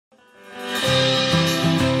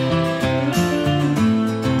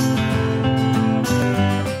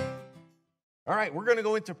right, we're going to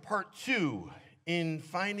go into part 2 in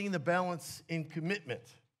finding the balance in commitment.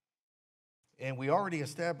 And we already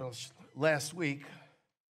established last week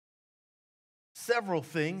several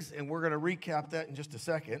things, and we're going to recap that in just a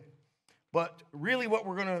second. But really what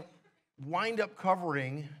we're going to wind up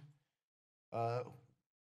covering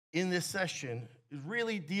in this session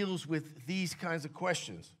really deals with these kinds of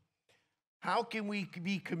questions. How can we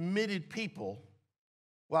be committed people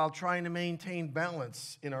while trying to maintain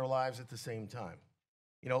balance in our lives at the same time?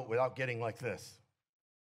 You know, without getting like this.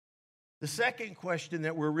 The second question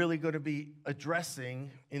that we're really going to be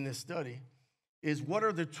addressing in this study is what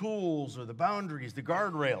are the tools or the boundaries, the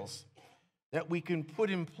guardrails that we can put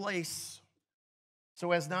in place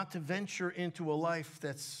so as not to venture into a life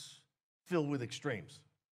that's filled with extremes.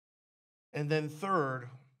 And then third,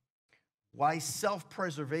 why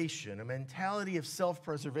self-preservation, a mentality of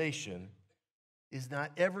self-preservation, is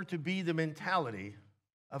not ever to be the mentality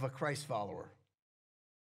of a Christ follower.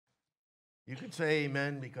 You can say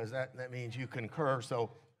amen because that means you concur, so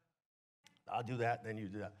I'll do that, then you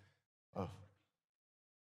do that. Oh.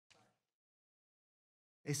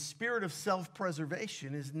 A spirit of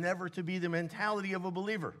self-preservation is never to be the mentality of a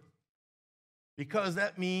believer because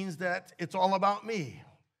that means that it's all about me.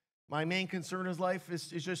 My main concern in life is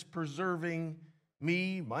just preserving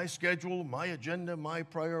me, my schedule, my agenda, my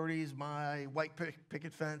priorities, my white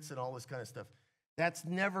picket fence, and all this kind of stuff. That's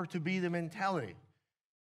never to be the mentality.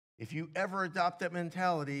 If you ever adopt that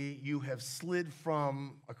mentality, you have slid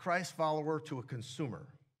from a Christ follower to a consumer.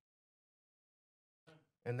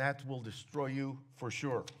 And that will destroy you for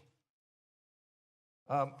sure.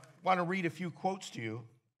 I want to read a few quotes to you.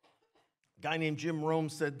 A guy named Jim Rome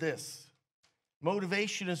said this: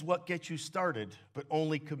 motivation is what gets you started, but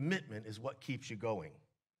only commitment is what keeps you going.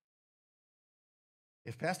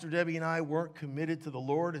 If Pastor Debbie and I weren't committed to the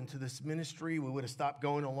Lord and to this ministry, we would have stopped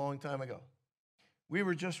going a long time ago. We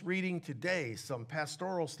were just reading today some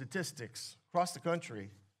pastoral statistics across the country.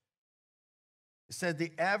 It said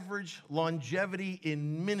the average longevity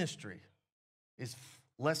in ministry is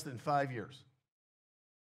less than 5 years.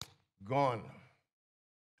 Gone.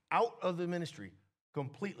 Out of the ministry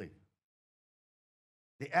completely.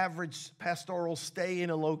 The average pastoral stay in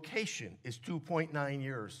a location is 2.9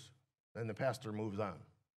 years. Then the pastor moves on.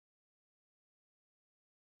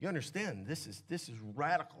 You understand, this is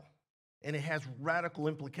radical. And it has radical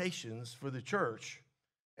implications for the church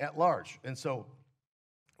at large. And so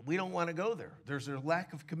we don't want to go there. There's a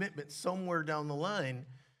lack of commitment somewhere down the line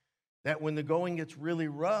that when the going gets really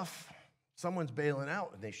rough, someone's bailing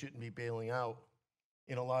out, and they shouldn't be bailing out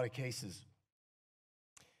in a lot of cases.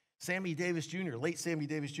 Sammy Davis Jr., late Sammy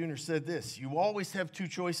Davis Jr. said this: you always have two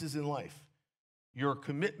choices in life, your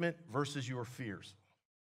commitment versus your fears.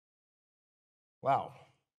 Wow.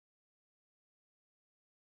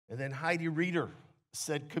 And then Heidi Reeder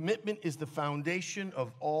said, commitment is the foundation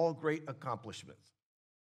of all great accomplishments.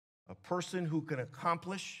 A person who can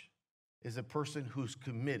accomplish is a person who's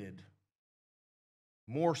committed,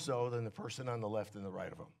 more so than the person on the left and the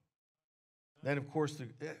right of them. Then, of course,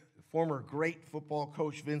 the former great football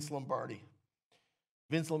coach, Vince Lombardi.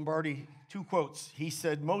 Vince Lombardi, two quotes. He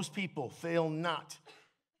said, most people fail not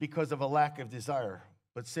because of a lack of desire,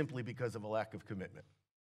 but simply because of a lack of commitment.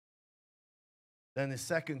 Then the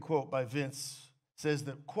second quote by Vince says,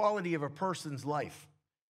 the quality of a person's life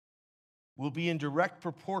will be in direct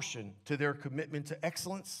proportion to their commitment to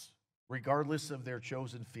excellence, regardless of their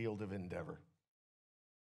chosen field of endeavor.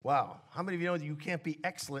 Wow. How many of you know that you can't be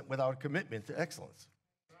excellent without a commitment to excellence?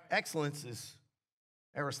 Excellence is,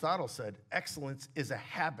 Aristotle said, excellence is a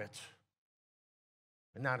habit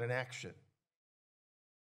and not an action.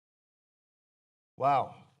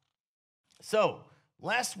 Wow. So,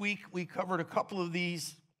 last week we covered a couple of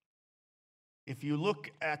these. If you look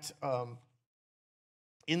at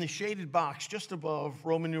in the shaded box just above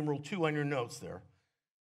Roman numeral 2 on your notes there,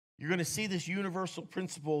 you're going to see this universal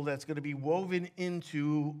principle that's going to be woven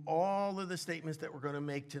into all of the statements that we're going to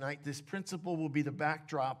make tonight. This principle will be the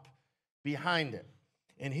backdrop behind it.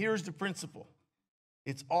 And here's the principle.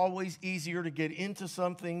 It's always easier to get into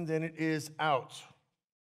something than it is out.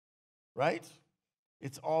 Right?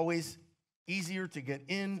 It's always easier to get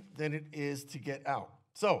in than it is to get out.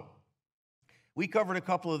 So, we covered a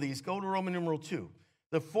couple of these. Go to Roman numeral 2.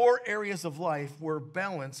 The 4 areas of life where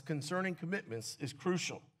balance concerning commitments is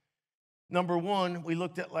crucial. Number 1, we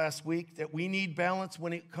looked at last week that we need balance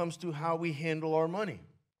when it comes to how we handle our money.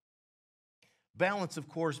 Balance, of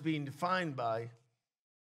course, being defined by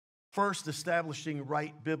first establishing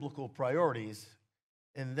right biblical priorities,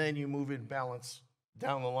 and then you move in balance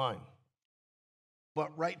down the line.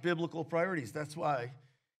 But right biblical priorities, that's why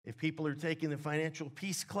if people are taking the financial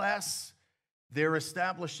peace class, they're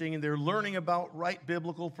establishing and they're learning about right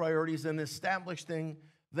biblical priorities and establishing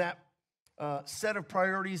that set of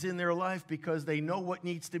priorities in their life because they know what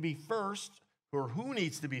needs to be first or who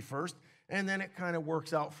needs to be first, and then it kind of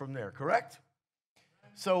works out from there, correct?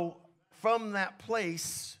 So from that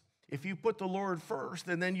place, if you put the Lord first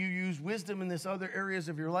and then you use wisdom in this other areas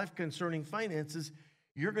of your life concerning finances,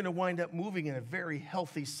 you're going to wind up moving in a very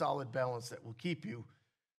healthy, solid balance that will keep you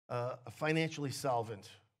financially solvent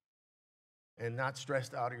and not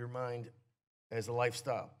stressed out of your mind as a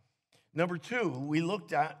lifestyle. Number two, we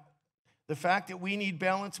looked at the fact that we need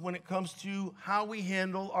balance when it comes to how we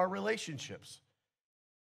handle our relationships.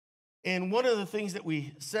 And one of the things that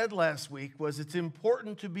we said last week was it's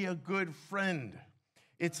important to be a good friend.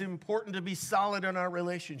 It's important to be solid in our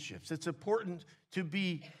relationships. It's important to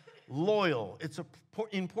be loyal. It's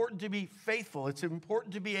important to be faithful. It's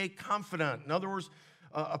important to be a confidant. In other words,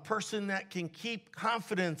 a person that can keep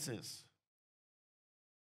confidences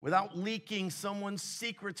without leaking someone's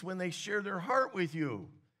secrets when they share their heart with you.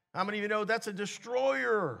 How many of you know that's a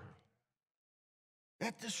destroyer?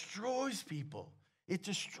 That destroys people. It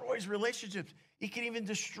destroys relationships. It can even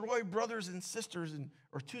destroy brothers and sisters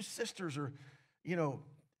or two sisters or,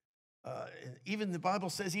 even the Bible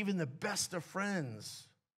says even the best of friends.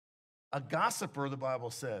 A gossiper, the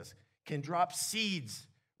Bible says, can drop seeds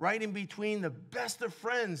right in between the best of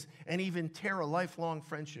friends and even tear a lifelong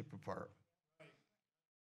friendship apart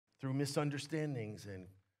through misunderstandings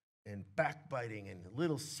and backbiting and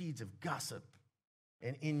little seeds of gossip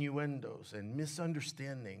and innuendos and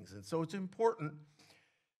misunderstandings. And so it's important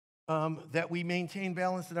that we maintain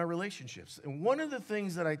balance in our relationships. And one of the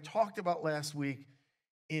things that I talked about last week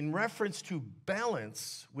in reference to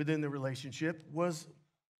balance within the relationship was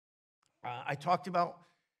I talked about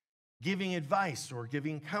giving advice or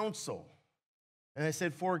giving counsel. And I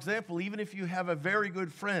said, for example, even if you have a very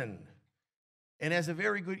good friend, and as a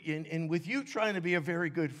very good, and with you trying to be a very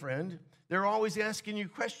good friend, they're always asking you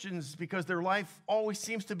questions because their life always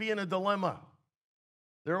seems to be in a dilemma.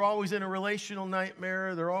 They're always in a relational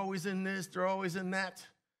nightmare. They're always in this. They're always in that.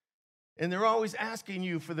 And they're always asking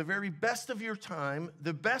you for the very best of your time,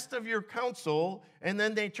 the best of your counsel, and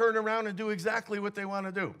then they turn around and do exactly what they want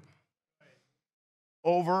to do.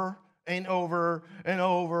 Over and over and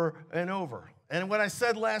over and over. And what I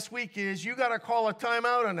said last week is you got to call a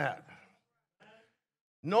timeout on that.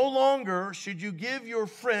 No longer should you give your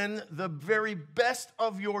friend the very best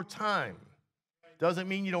of your time. Doesn't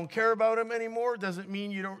mean you don't care about him anymore. Doesn't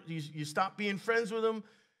mean you stop being friends with him.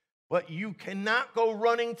 But you cannot go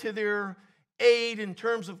running to their aid in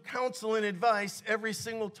terms of counsel and advice every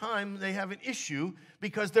single time they have an issue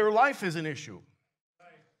because their life is an issue.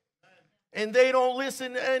 And they don't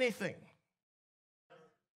listen to anything.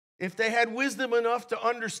 If they had wisdom enough to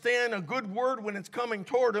understand a good word when it's coming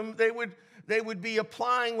toward them, they would be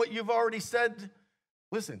applying what you've already said.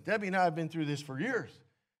 Listen, Debbie and I have been through this for years.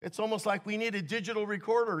 It's almost like we need a digital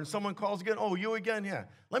recorder and someone calls again. Oh, you again? Yeah.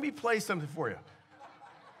 Let me play something for you.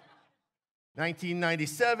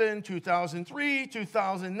 1997, 2003,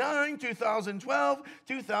 2009, 2012,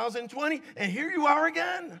 2020, and here you are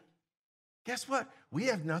again. Guess what? We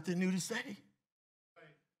have nothing new to say.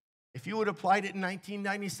 If you had applied it in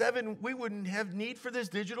 1997, we wouldn't have need for this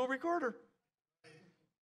digital recorder.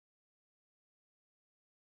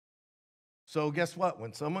 So guess what?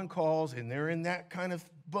 When someone calls and they're in that kind of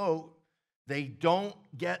boat, they don't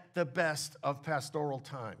get the best of pastoral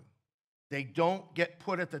time. They don't get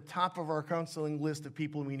put at the top of our counseling list of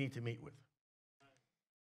people we need to meet with.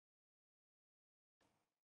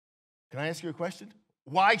 Can I ask you a question?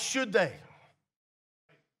 Why should they?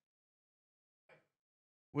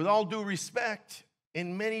 With all due respect,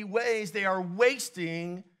 in many ways, they are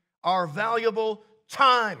wasting our valuable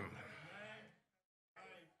time.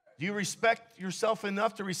 Do you respect yourself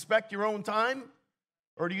enough to respect your own time?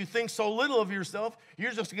 Or do you think so little of yourself,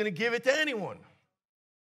 you're just going to give it to anyone?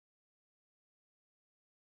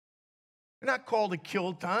 You're not called to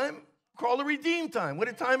kill time. You're called to redeem time. What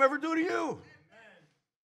did time ever do to you?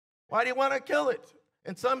 Why do you want to kill it?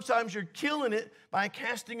 And sometimes you're killing it by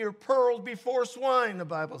casting your pearls before swine, the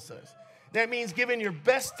Bible says. That means giving your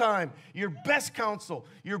best time, your best counsel,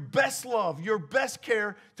 your best love, your best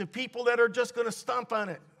care to people that are just going to stomp on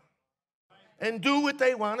it and do what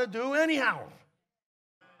they want to do anyhow.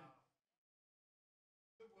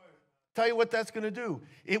 Tell you what that's going to do.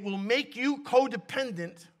 It will make you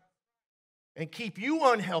codependent and keep you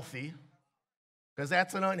unhealthy, because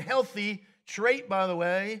that's an unhealthy trait, by the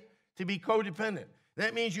way, to be codependent.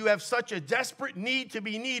 That means you have such a desperate need to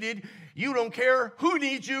be needed, you don't care who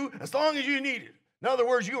needs you as long as you need it. In other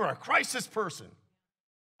words, you are a crisis person.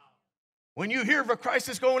 When you hear of a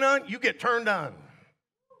crisis going on, you get turned on.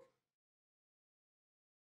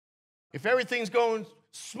 If everything's going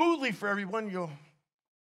smoothly for everyone, you'll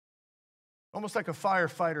almost like a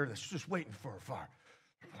firefighter that's just waiting for a fire.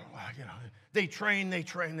 You know, they train.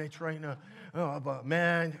 But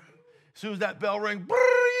man, as soon as that bell rings,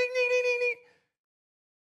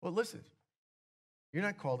 well, listen, you're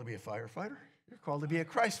not called to be a firefighter. You're called to be a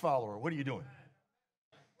Christ follower. What are you doing?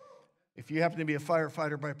 If you happen to be a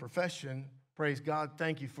firefighter by profession, praise God,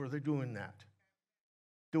 thank you for doing that.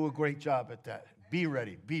 Do a great job at that. Be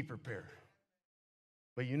ready, be prepared.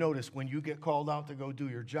 But you notice when you get called out to go do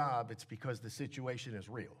your job, it's because the situation is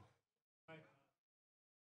real.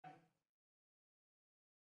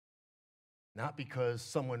 Not because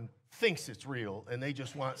someone thinks it's real and they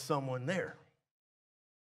just want someone there,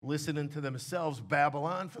 listening to themselves babble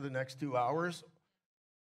on for the next 2 hours,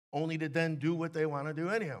 only to then do what they want to do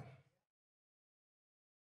anyhow.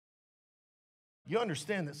 You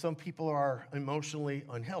understand that some people are emotionally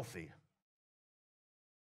unhealthy.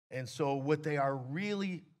 And so what they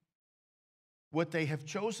have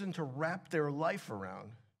chosen to wrap their life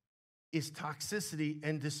around is toxicity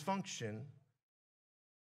and dysfunction.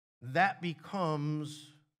 That becomes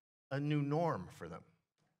a new norm for them.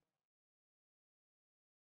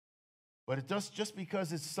 But it does, just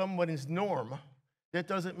because it's someone's norm, that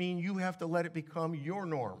doesn't mean you have to let it become your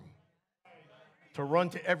norm to run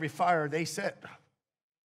to every fire they set.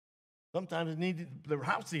 Sometimes the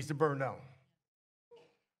house needs to burn down.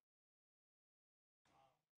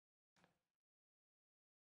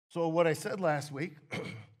 So what I said last week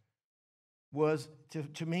was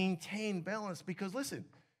to maintain balance, because listen,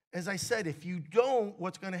 as I said, if you don't,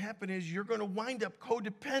 what's going to happen is you're going to wind up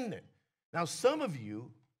codependent. Now, some of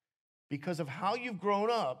you, because of how you've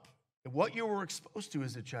grown up and what you were exposed to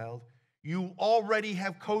as a child, you already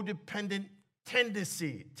have codependent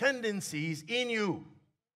tendencies in you.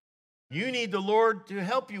 You need the Lord to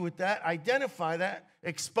help you with that, identify that,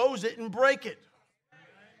 expose it, and break it.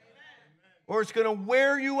 Or it's going to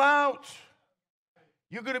wear you out.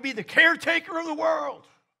 You're going to be the caretaker of the world,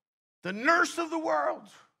 the nurse of the world.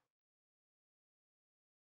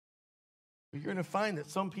 But you're going to find that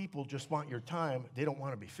some people just want your time. They don't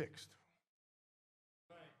want to be fixed.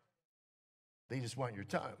 They just want your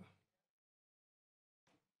time.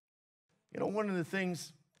 You know, one of the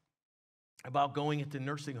things about going into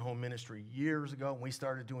nursing home ministry years ago, when we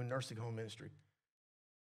started doing nursing home ministry,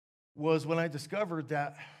 was when I discovered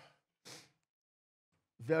that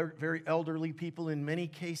very, very elderly people, in many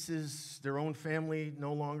cases, their own family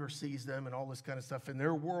no longer sees them and all this kind of stuff, and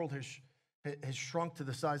their world has shrunk to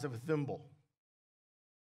the size of a thimble.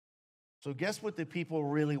 So guess what the people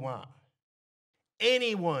really want?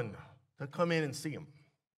 Anyone to come in and see them.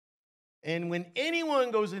 And when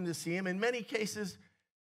anyone goes in to see them, in many cases,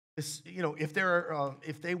 you know, if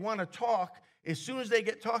they want to talk, as soon as they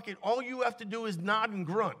get talking, all you have to do is nod and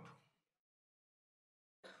grunt.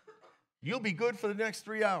 You'll be good for the next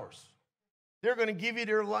 3 hours. They're going to give you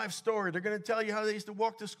their life story. They're going to tell you how they used to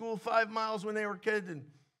walk to school 5 miles when they were kids, and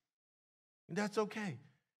that's okay.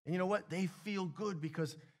 And you know what? They feel good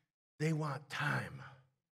because they want time.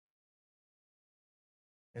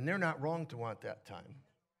 And they're not wrong to want that time,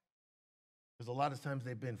 because a lot of times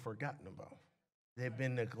they've been forgotten about. They've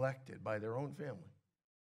been neglected by their own family,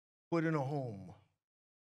 put in a home.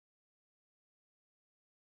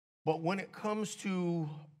 But when it comes to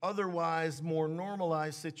otherwise more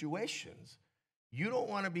normalized situations, you don't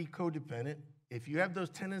want to be codependent. If you have those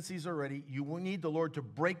tendencies already, you will need the Lord to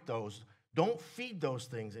break those. Don't feed those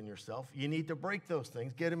things in yourself. You need to break those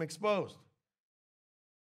things, get them exposed.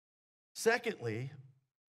 Secondly,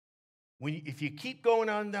 if you keep going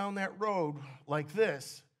on down that road like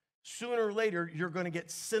this, sooner or later, you're going to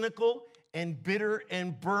get cynical and bitter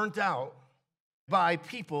and burnt out by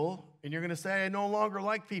people, and you're going to say, I no longer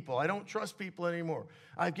like people. I don't trust people anymore.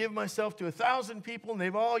 I've given myself to 1,000 people, and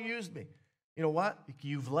they've all used me. You know what?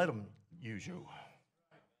 You've let them use you.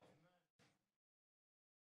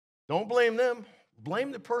 Don't blame them.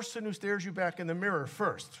 Blame the person who stares you back in the mirror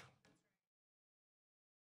first,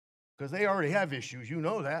 because they already have issues. You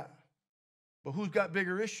know that. But who's got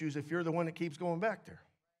bigger issues if you're the one that keeps going back there?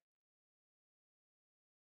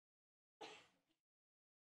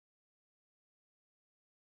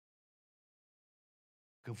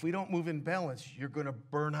 If we don't move in balance, you're going to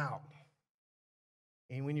burn out.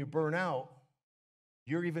 And when you burn out,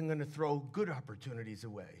 you're even going to throw good opportunities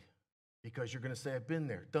away, because you're going to say, I've been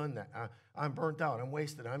there, done that. I'm burnt out. I'm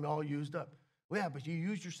wasted. I'm all used up. Well, yeah, but you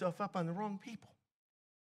used yourself up on the wrong people,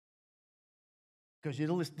 because you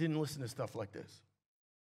didn't listen to stuff like this.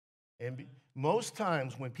 And most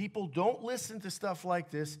times when people don't listen to stuff like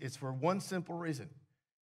this, it's for one simple reason.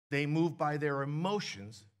 They move by their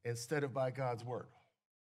emotions instead of by God's word.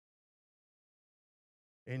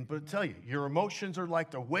 But I tell you, your emotions are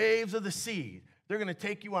like the waves of the sea. They're going to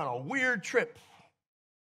take you on a weird trip.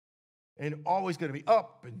 And always going to be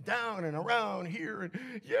up and down and around here. And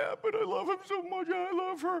yeah, but I love him so much. I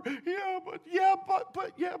love her.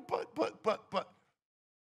 But.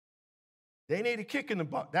 They need a kick in the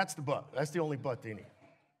butt. That's the butt. That's the only butt they need.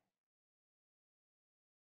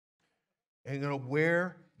 And they're going to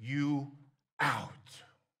wear you out.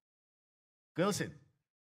 Listen,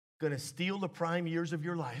 going to steal the prime years of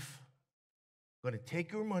your life. Going to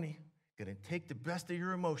take your money. Going to take the best of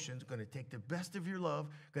your emotions. Going to take the best of your love.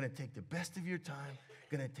 Going to take the best of your time.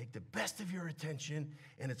 Going to take the best of your attention.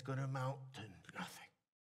 And it's going to amount to nothing.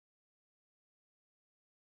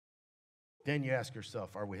 Then you ask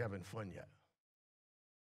yourself, are we having fun yet?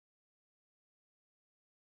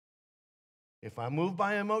 If I move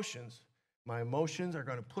by emotions, my emotions are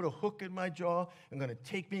going to put a hook in my jaw and going to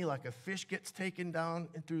take me like a fish gets taken down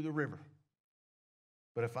and through the river.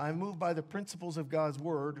 But if I move by the principles of God's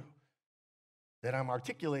word that I'm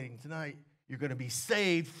articulating tonight, you're going to be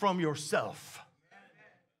saved from yourself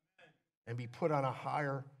and be put on a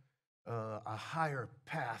higher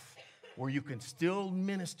path where you can still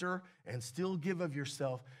minister and still give of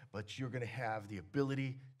yourself, but you're going to have the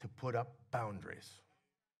ability to put up boundaries.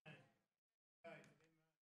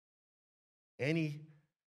 Any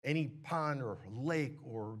pond or lake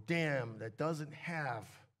or dam that doesn't have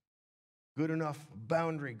good enough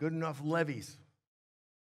boundary, good enough levees,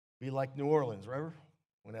 be like New Orleans, remember?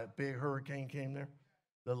 When that big hurricane came there,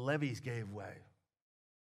 the levees gave way.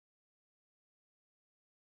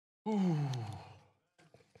 Ooh.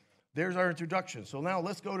 There's our introduction. So now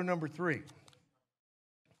let's go to number 3.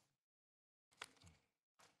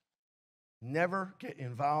 Never get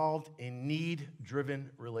involved in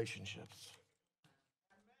need-driven relationships.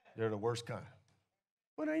 They're the worst kind.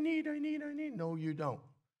 But I need. No, you don't.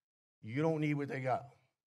 You don't need what they got.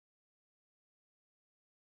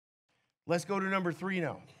 Let's go to number 3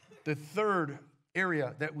 now. The third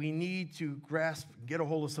area that we need to grasp, get a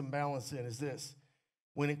hold of some balance in is this.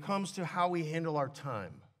 When it comes to how we handle our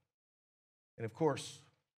time. And of course,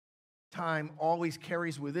 time always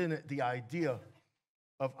carries within it the idea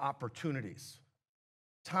of opportunities.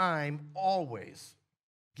 Time always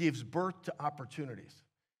gives birth to opportunities.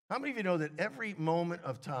 How many of you know that every moment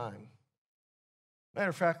of time, matter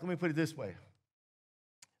of fact, let me put it this way.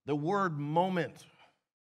 The word moment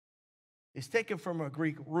is taken from a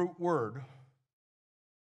Greek root word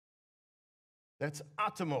that's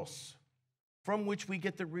atomos, from which we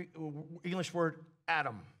get the English word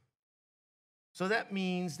atom. So that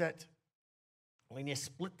means that when you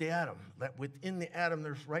split the atom, that within the atom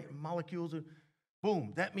there's molecules,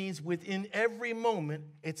 boom. That means within every moment,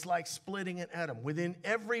 it's like splitting an atom. Within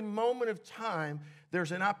every moment of time,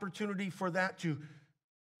 there's an opportunity for that to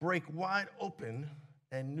break wide open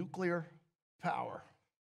and nuclear power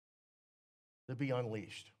to be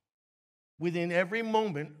unleashed. Within every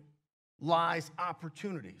moment lies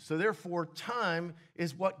opportunity. So therefore, time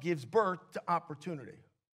is what gives birth to opportunity.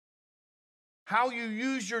 How you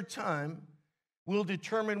use your time will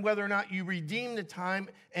determine whether or not you redeem the time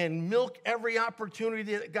and milk every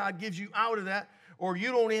opportunity that God gives you out of that, or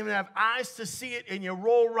you don't even have eyes to see it and you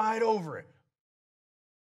roll right over it.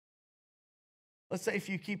 Let's say if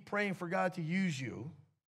you keep praying for God to use you,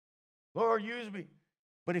 Lord, use me.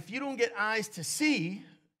 But if you don't get eyes to see,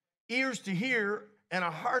 ears to hear, and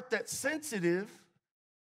a heart that's sensitive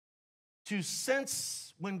to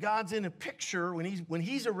sense when God's in a picture, when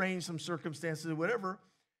he's arranged some circumstances or whatever,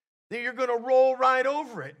 then you're going to roll right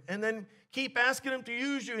over it and then keep asking him to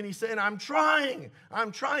use you. And he's saying, I'm trying,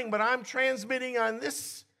 but I'm transmitting on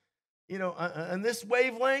this, on this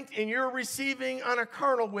wavelength, and you're receiving on a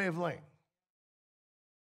carnal wavelength.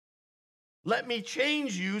 Let me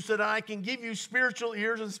change you so that I can give you spiritual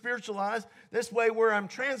ears and spiritual eyes. This way, where I'm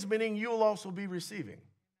transmitting, you'll also be receiving.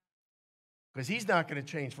 Because he's not going to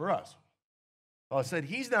change for us. Well, I said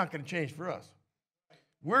he's not going to change for us.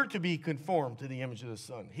 We're to be conformed to the image of the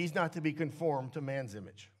Son. He's not to be conformed to man's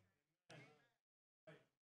image.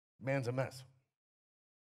 Man's a mess.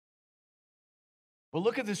 Well,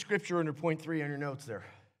 look at the scripture under point 3 on your notes there.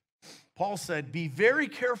 Paul said, be very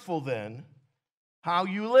careful then how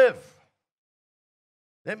you live.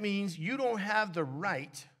 That means you don't have the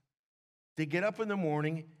right to get up in the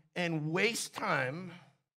morning and waste time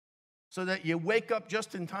so that you wake up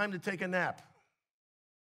just in time to take a nap.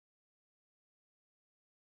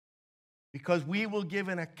 Because we will give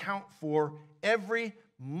an account for every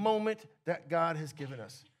moment that God has given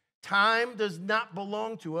us. Time does not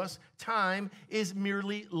belong to us. Time is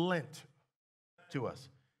merely lent to us.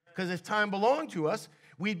 Because if time belonged to us,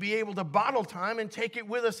 we'd be able to bottle time and take it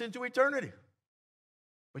with us into eternity.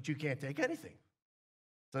 But you can't take anything.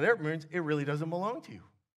 So that means it really doesn't belong to you.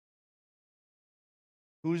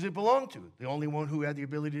 Who does it belong to? The only one who had the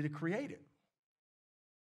ability to create it.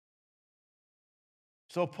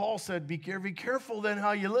 So Paul said, be very careful then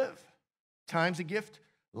how you live. Time's a gift.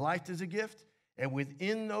 Life is a gift. And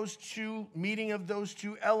within those two, meeting of those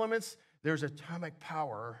two elements, there's atomic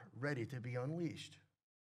power ready to be unleashed.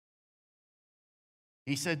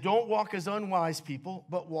 He said, don't walk as unwise people,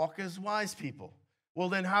 but walk as wise people. Well,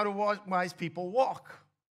 then how do wise people walk?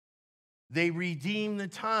 They redeem the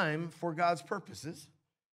time for God's purposes,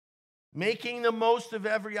 making the most of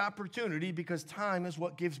every opportunity, because time is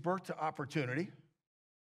what gives birth to opportunity,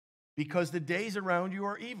 because the days around you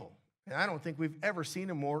are evil. And I don't think we've ever seen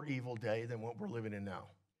a more evil day than what we're living in now.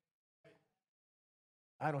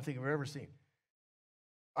 I don't think we've ever seen.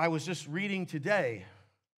 I was just reading today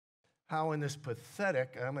how in this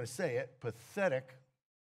pathetic, and I'm going to say it, pathetic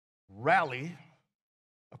rally,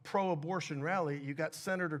 a pro-abortion rally, you got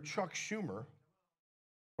Senator Chuck Schumer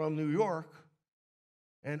from New York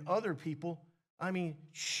and other people,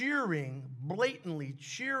 cheering, blatantly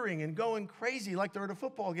cheering and going crazy like they're at a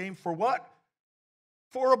football game for what?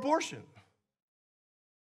 For abortion.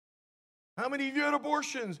 How many of you had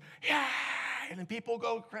abortions? Yeah, and then people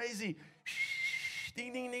go crazy.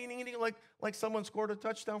 Ding, ding, ding, ding, ding, like someone scored a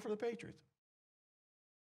touchdown for the Patriots.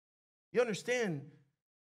 You understand?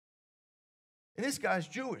 And this guy's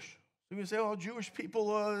Jewish. So you say, oh, Jewish people,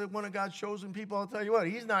 one of God's chosen people. I'll tell you what,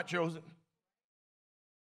 he's not chosen.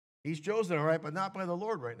 He's chosen, all right, but not by the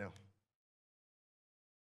Lord right now.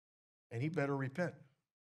 And he better repent.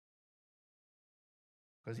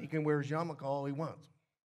 Because he can wear his yarmulke all he wants.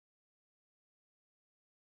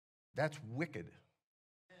 That's wicked.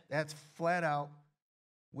 That's flat out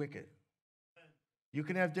wicked. You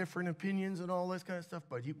can have different opinions and all this kind of stuff,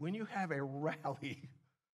 but when you have a rally,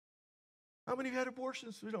 how many of you had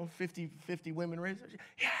abortions? 50 women raised.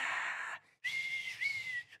 Yeah.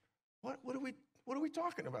 What are we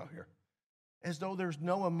talking about here? As though there's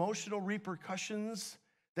no emotional repercussions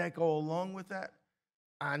that go along with that,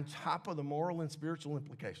 on top of the moral and spiritual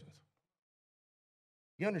implications.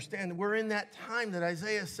 You understand, we're in that time that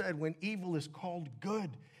Isaiah said when evil is called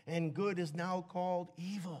good and good is now called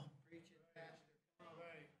evil.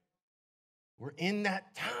 We're in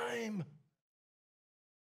that time.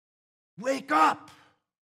 Wake up.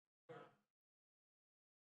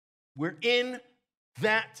 We're in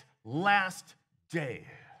that last day.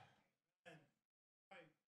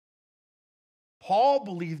 Paul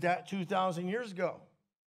believed that 2,000 years ago.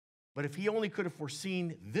 But if he only could have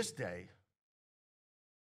foreseen this day,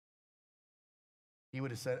 he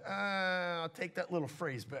would have said, I'll take that little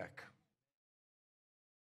phrase back.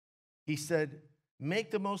 He said, make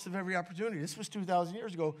the most of every opportunity. This was 2,000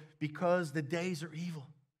 years ago, because the days are evil.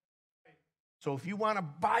 So if you want to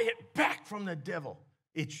buy it back from the devil,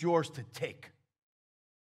 it's yours to take.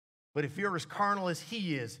 But if you're as carnal as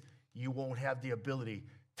he is, you won't have the ability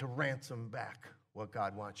to ransom back what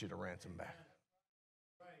God wants you to ransom back.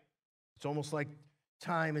 It's almost like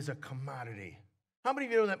time is a commodity. How many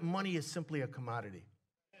of you know that money is simply a commodity?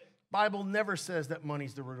 Bible never says that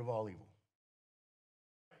money's the root of all evil.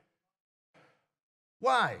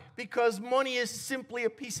 Why? Because money is simply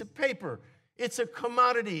a piece of paper. It's a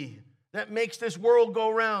commodity that makes this world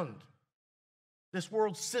go round, this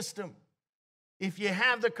world system. If you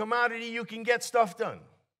have the commodity, you can get stuff done.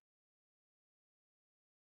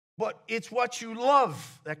 But it's what you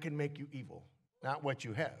love that can make you evil, not what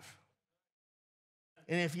you have.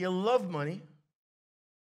 And if you love money,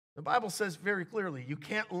 the Bible says very clearly, you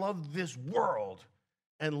can't love this world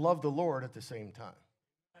and love the Lord at the same time.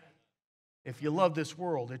 If you love this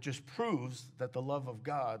world, it just proves that the love of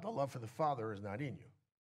God, the love for the Father, is not in you.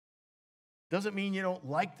 Doesn't mean you don't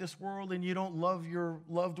like this world and you don't love your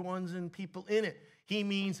loved ones and people in it. He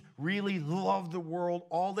means really love the world,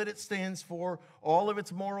 all that it stands for, all of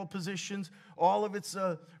its moral positions, all of its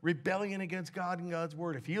rebellion against God and God's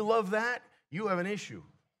word. If you love that, you have an issue.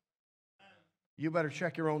 You better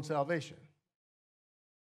check your own salvation.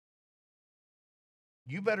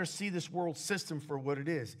 You better see this world system for what it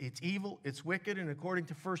is. It's evil, it's wicked, and according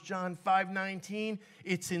to 1 John 5:19,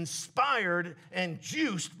 it's inspired and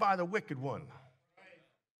juiced by the wicked one.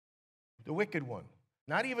 The wicked one.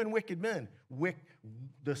 Not even wicked men.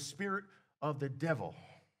 The spirit of the devil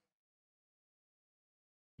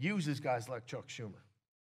uses guys like Chuck Schumer.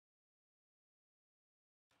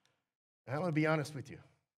 And I'm going to be honest with you.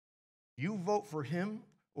 You vote for him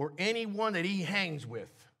or anyone that he hangs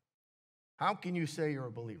with, How can you say you're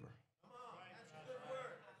a believer?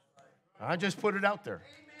 I just put it out there.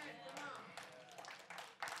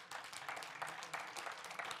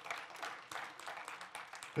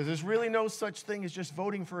 Because there's really no such thing as just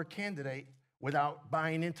voting for a candidate without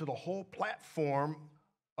buying into the whole platform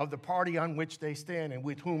of the party on which they stand and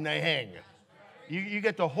with whom they hang. You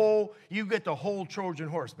get the whole Trojan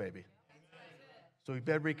horse, baby. So you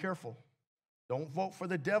better be careful. Don't vote for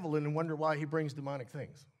the devil and wonder why he brings demonic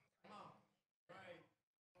things.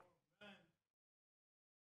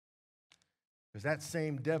 Because that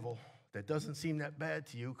same devil that doesn't seem that bad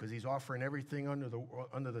to you because he's offering everything under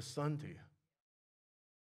the sun to you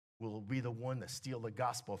will be the one that steal the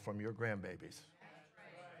gospel from your grandbabies.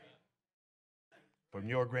 From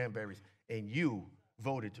your grandbabies. And you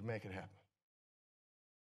voted to make it happen.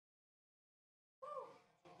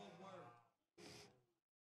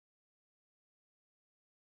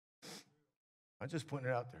 I'm just putting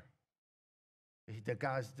it out there. The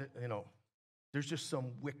guys, there's just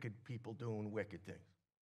some wicked people doing wicked things.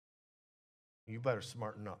 You better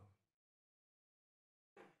smarten up.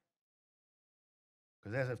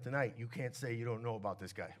 Because as of tonight, you can't say you don't know about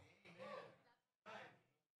this guy.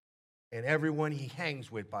 And everyone he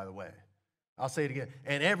hangs with, by the way. I'll say it again.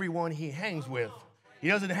 And everyone he hangs with, he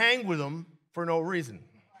doesn't hang with them for no reason.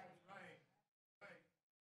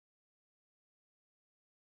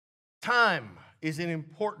 Time is an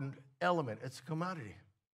important element. It's a commodity.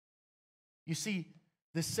 You see,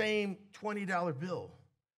 the same $20 bill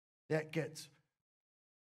that gets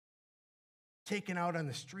taken out on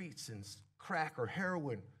the streets and crack or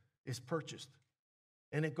heroin is purchased.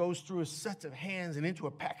 And it goes through a set of hands and into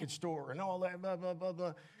a package store and all that, blah, blah, blah,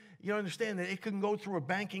 blah. You understand that it can go through a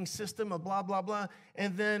banking system of blah, blah, blah.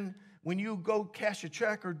 And then when you go cash a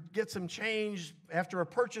check or get some change after a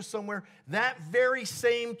purchase somewhere, that very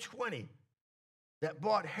same 20 that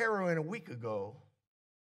bought heroin a week ago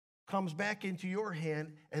comes back into your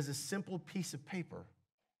hand as a simple piece of paper.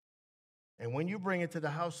 And when you bring it to the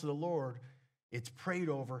house of the Lord, it's prayed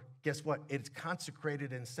over. Guess what? It's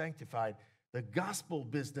consecrated and sanctified. The gospel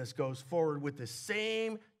business goes forward with the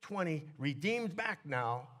same 20 redeemed back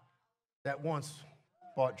now that once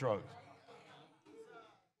bought drugs.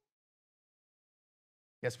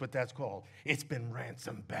 Guess what that's called? It's been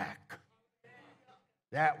ransomed back.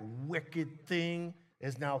 That wicked thing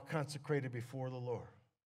is now consecrated before the Lord.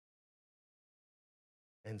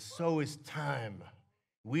 And so is time.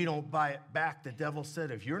 We don't buy it back. The devil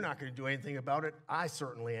said, if you're not going to do anything about it, I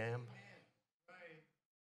certainly am.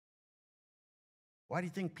 Why do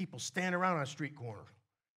you think people stand around on a street corner?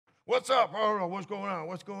 What's up? Oh, what's going on?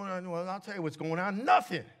 What's going on? Well, I'll tell you what's going on.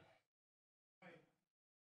 Nothing.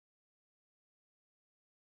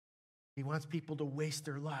 He wants people to waste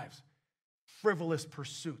their lives. Frivolous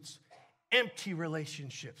pursuits, empty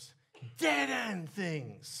relationships, dead-end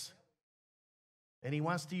things. And he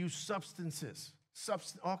wants to use substances,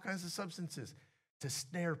 all kinds of substances, to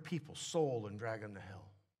snare people's soul and drag them to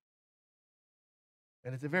hell.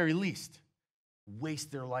 And at the very least,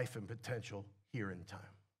 waste their life and potential here in time.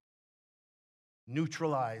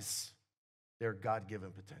 Neutralize their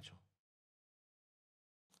God-given potential.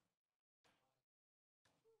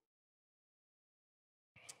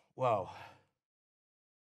 Wow.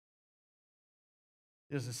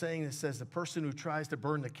 There's a saying that says the person who tries to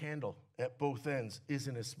burn the candle at both ends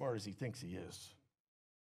isn't as smart as he thinks he is.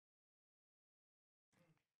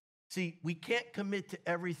 See, we can't commit to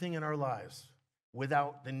everything in our lives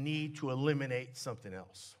without the need to eliminate something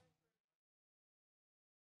else.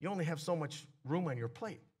 You only have so much room on your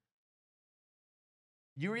plate.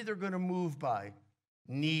 You're either going to move by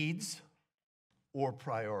needs or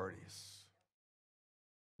priorities.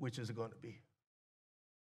 Which is it going to be?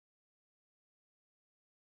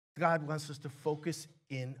 God wants us to focus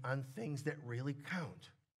in on things that really count,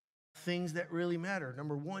 things that really matter.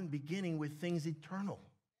 Number one, beginning with things eternal,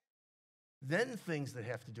 then things that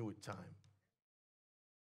have to do with time.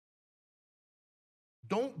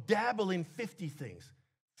 Don't dabble in 50 things.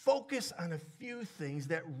 Focus on a few things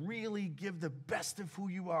that really give the best of who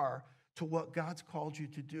you are to what God's called you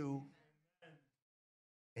to do,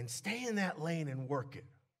 and stay in that lane and work it.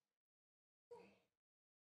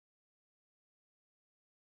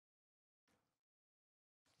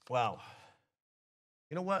 Wow.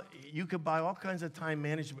 You know what? You could buy all kinds of time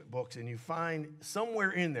management books and you find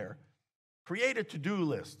somewhere in there, create a to-do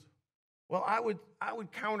list. Well, I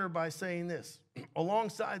would counter by saying this.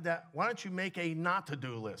 Alongside that, why don't you make a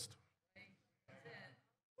not-to-do list?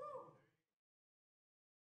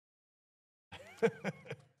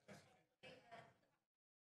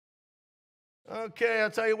 Okay,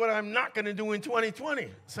 I'll tell you what I'm not going to do in 2020.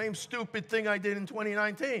 Same stupid thing I did in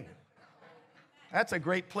 2019. That's a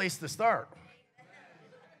great place to start.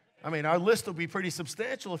 I mean, our list will be pretty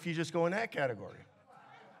substantial if you just go in that category.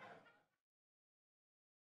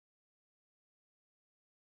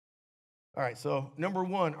 All right, so number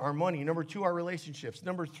 1, our money. Number 2, our relationships.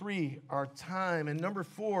 Number 3, our time. And number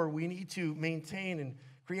 4, we need to maintain and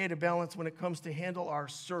create a balance when it comes to handle our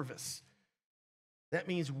service. That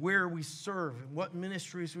means where we serve, and what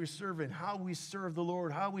ministries we serve in, how we serve the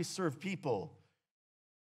Lord, how we serve people.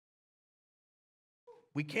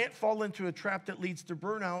 We can't fall into a trap that leads to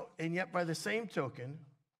burnout, and yet by the same token,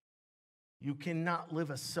 you cannot live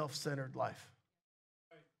a self-centered life,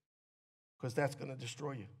 because that's going to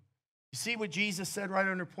destroy you. You see what Jesus said right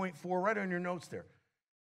under point 4, right on your notes there.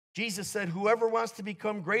 Jesus said, whoever wants to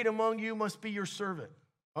become great among you must be your servant.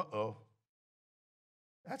 Uh-oh.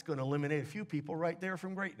 That's going to eliminate a few people right there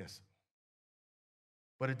from greatness.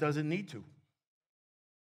 But it doesn't need to.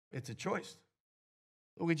 It's a choice.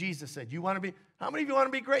 Look what Jesus said. How many of you want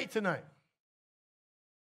to be great tonight?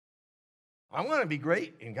 I want to be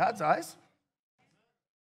great in God's eyes.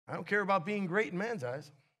 I don't care about being great in man's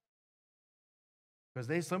eyes.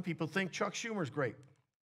 Because some people think Chuck Schumer's great.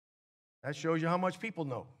 That shows you how much people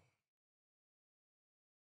know.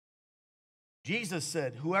 Jesus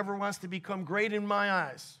said, whoever wants to become great in my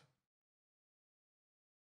eyes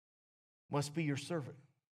must be your servant.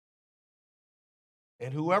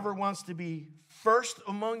 And whoever wants to be first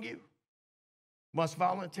among you must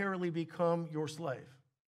voluntarily become your slave.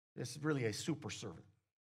 This is really a super servant.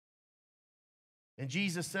 And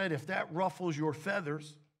Jesus said, if that ruffles your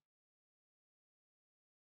feathers,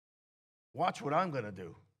 watch what I'm going to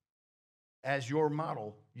do as your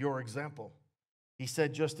model, your example. He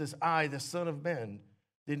said, just as I, the Son of Man,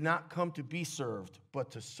 did not come to be served,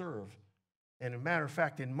 but to serve. And as a matter of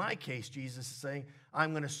fact, in my case, Jesus is saying,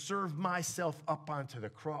 I'm going to serve myself up onto the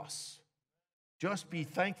cross. Just be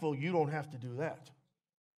thankful you don't have to do that.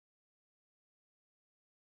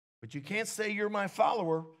 But you can't say you're my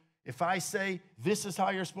follower. If I say this is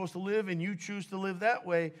how you're supposed to live and you choose to live that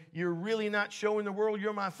way, you're really not showing the world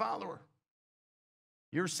you're my follower.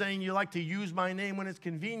 You're saying you like to use my name when it's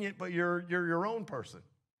convenient, but you're your own person.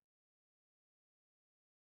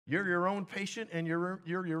 You're your own patient and you're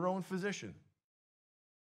your own physician.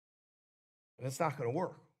 And it's not going to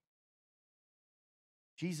work.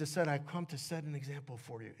 Jesus said, I've come to set an example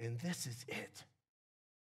for you, and this is it.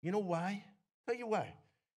 You know why? I'll tell you why.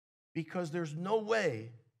 Because there's no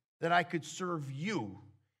way that I could serve you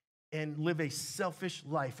and live a selfish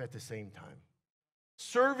life at the same time.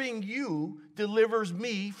 Serving you delivers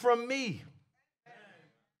me from me.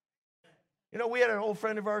 You know, we had an old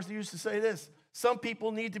friend of ours that used to say this. Some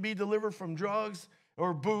people need to be delivered from drugs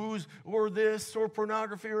or booze or this or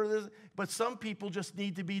pornography or this, but some people just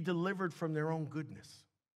need to be delivered from their own goodness.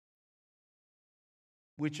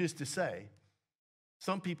 Which is to say,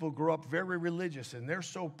 some people grow up very religious and they're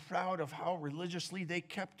so proud of how religiously they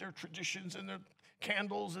kept their traditions and their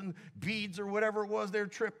candles and beads or whatever it was their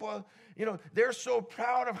trip was. You know, they're so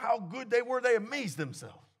proud of how good they were, they amazed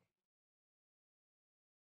themselves.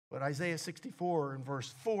 But Isaiah 64 in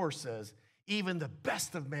verse 4 says, even the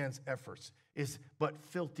best of man's efforts is but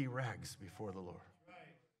filthy rags before the Lord.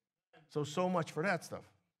 So much for that stuff.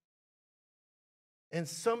 And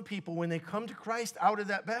some people, when they come to Christ out of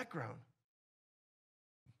that background,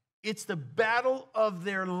 it's the battle of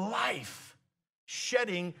their life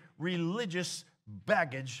shedding religious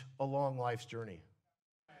baggage along life's journey.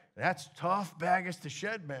 That's tough baggage to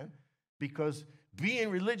shed, man, because being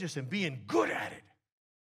religious and being good at it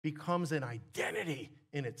becomes an identity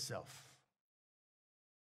in itself.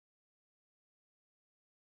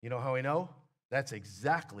 You know how I know? That's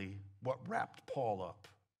exactly what wrapped Paul up.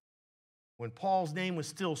 When Paul's name was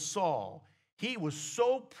still Saul, he was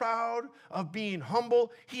so proud of being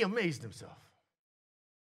humble, he amazed himself.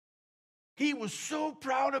 He was so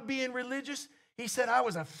proud of being religious, he said, I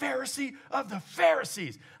was a Pharisee of the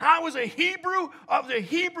Pharisees. I was a Hebrew of the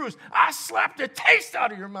Hebrews. I slapped the taste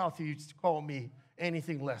out of your mouth if you call me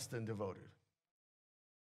anything less than devoted.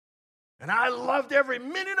 And I loved every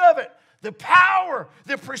minute of it. The power,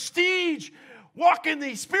 the prestige, walking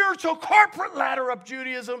the spiritual corporate ladder of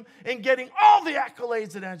Judaism and getting all the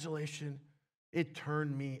accolades and adulation. It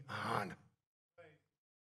turned me on.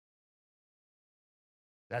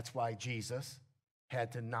 That's why Jesus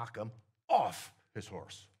had to knock him off his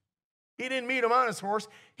horse. He didn't meet him on his horse.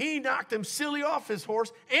 He knocked him silly off his horse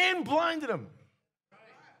and blinded him.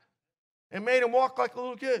 And made him walk like a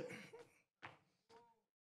little kid.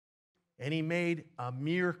 And he made a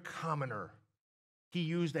mere commoner. He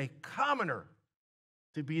used a commoner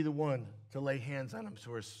to be the one to lay hands on him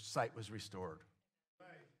so his sight was restored.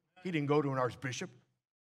 He didn't go to an archbishop.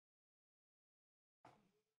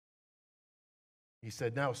 He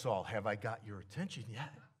said, now, Saul, have I got your attention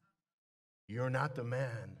yet? You're not the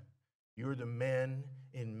man. You're the man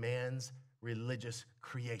in man's religious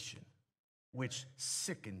creation, which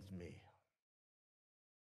sickens me.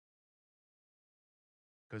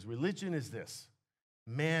 Because religion is this: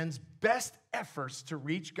 man's best efforts to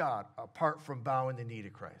reach God apart from bowing the knee to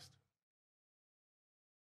Christ.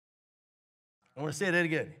 I want to say that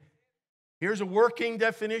again. Here's a working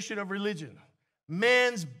definition of religion: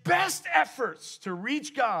 man's best efforts to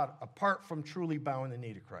reach God apart from truly bowing the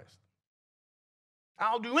knee to Christ.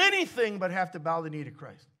 I'll do anything but have to bow the knee to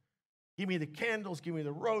Christ. Give me the candles, give me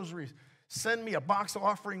the rosaries, send me a box of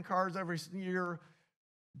offering cards every year,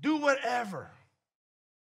 do whatever.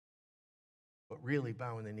 But really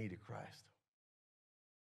bowing the knee to Christ.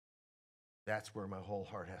 That's where my whole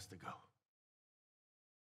heart has to go.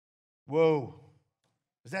 Whoa.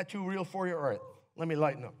 Is that too real for you? All right, let me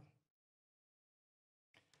lighten up.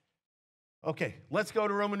 Okay, let's go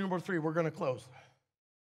to Roman number 3. We're going to close.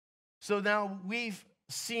 So now we've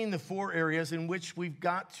seen the 4 areas in which we've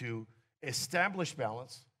got to establish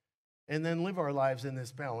balance and then live our lives in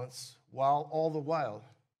this balance while all the while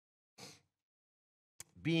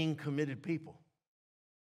being committed people.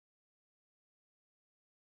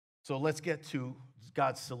 So let's get to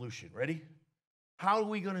God's solution. Ready? How are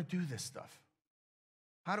we going to do this stuff?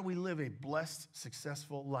 How do we live a blessed,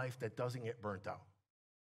 successful life that doesn't get burnt out?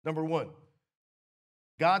 Number 1,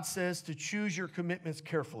 God says to choose your commitments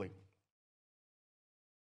carefully.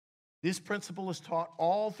 This principle is taught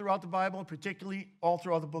all throughout the Bible, and particularly all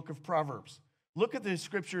throughout the book of Proverbs. Look at the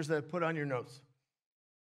scriptures that I put on your notes.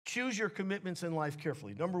 Choose your commitments in life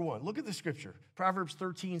carefully. Number 1, look at the scripture. Proverbs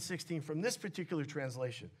 13:16 from this particular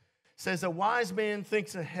translation says, a wise man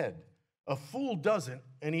thinks ahead. A fool doesn't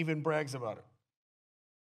and even brags about it.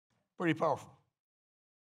 Pretty powerful.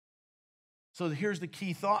 So here's the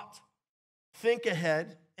key thought. Think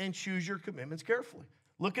ahead and choose your commitments carefully.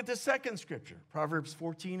 Look at the second scripture, Proverbs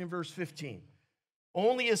 14 and verse 15.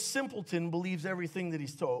 Only a simpleton believes everything that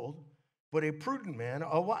he's told, but a prudent man,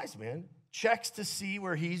 a wise man, checks to see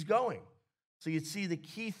where he's going. So you'd see the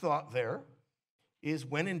key thought there is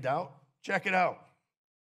when in doubt, check it out.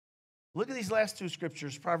 Look at these last 2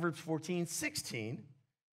 scriptures. Proverbs 14:16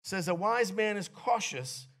 says, a wise man is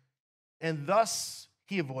cautious, and thus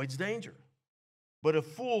he avoids danger. But a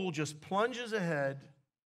fool just plunges ahead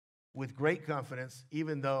with great confidence,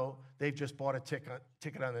 even though they've just bought a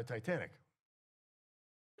ticket on the Titanic.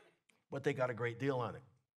 But they got a great deal on it.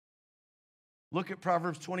 Look at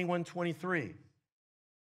Proverbs 21:23.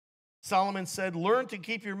 Solomon said, learn to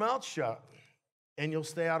keep your mouth shut, and you'll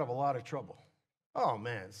stay out of a lot of trouble. Oh,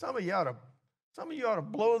 man, some of you ought to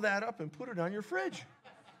blow that up and put it on your fridge.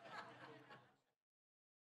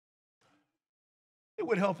 It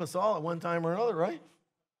would help us all at one time or another, right?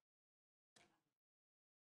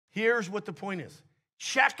 Here's what the point is.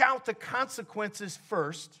 Check out the consequences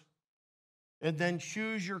first, and then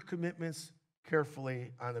choose your commitments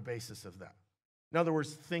carefully on the basis of that. In other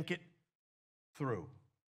words, think it through.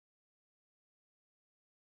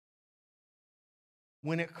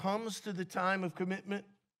 When it comes to the time of commitment,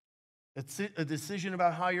 it's a decision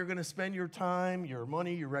about how you're going to spend your time, your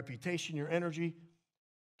money, your reputation, your energy.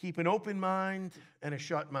 Keep an open mind and a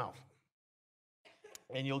shut mouth.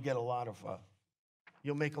 And you'll get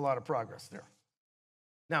you'll make a lot of progress there.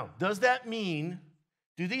 Now, does that mean,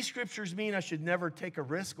 do these scriptures mean I should never take a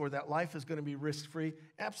risk or that life is going to be risk-free?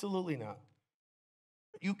 Absolutely not.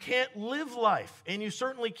 You can't live life, and you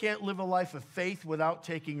certainly can't live a life of faith without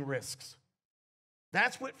taking risks.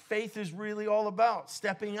 That's what faith is really all about,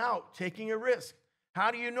 stepping out, taking a risk. How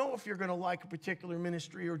do you know if you're going to like a particular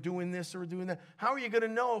ministry or doing this or doing that? How are you going to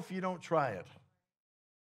know if you don't try it?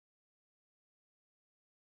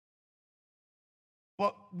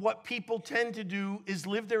 But what people tend to do is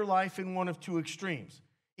live their life in one of 2 extremes.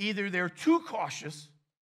 Either they're too cautious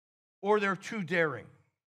or they're too daring.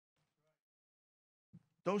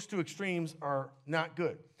 Those 2 extremes are not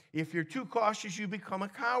good. If you're too cautious, you become a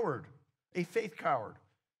coward, a faith coward.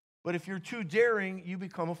 But if you're too daring, you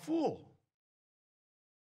become a fool.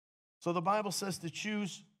 So the Bible says to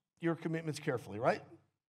choose your commitments carefully, right?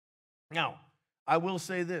 Now, I will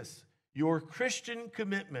say this. Your Christian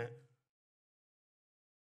commitment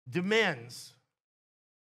demands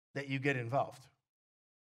that you get involved.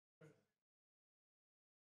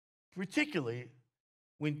 Particularly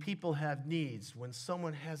when people have needs, when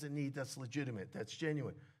someone has a need that's legitimate, that's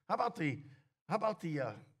genuine. How about the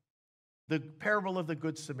parable of the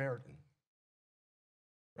Good Samaritan?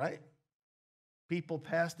 Right? People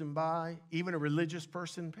passed him by, even a religious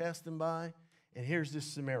person passed him by, and here's this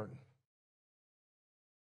Samaritan.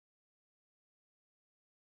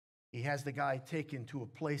 He has the guy taken to a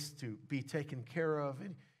place to be taken care of,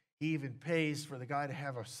 and he even pays for the guy to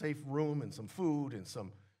have a safe room and some food and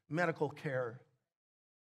some medical care.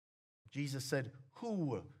 Jesus said,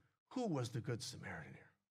 who was the Good Samaritan here?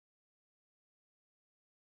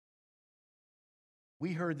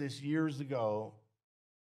 We heard this years ago,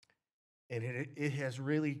 and it has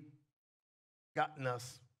really gotten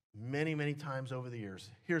us many, many times over the years.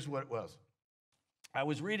 Here's what it was. I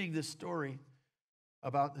was reading this story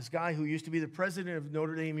about this guy who used to be the president of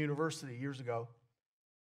Notre Dame University years ago.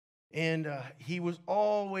 And he was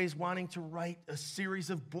always wanting to write a series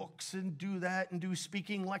of books and do that and do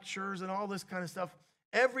speaking lectures and all this kind of stuff.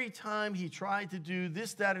 Every time he tried to do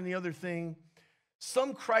this, that, and the other thing,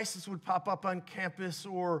 some crisis would pop up on campus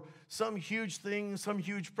or some huge thing, some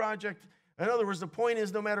huge project. In other words, the point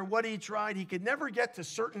is, no matter what he tried, he could never get to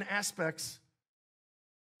certain aspects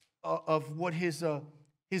of what his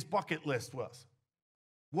bucket list was,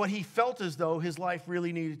 what he felt as though his life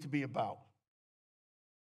really needed to be about.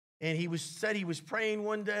 And he said he was praying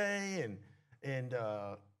one day, and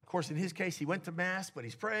of course, in his case, he went to Mass, but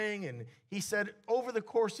he's praying, and he said, over the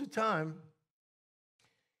course of time,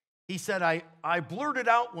 he said, I blurted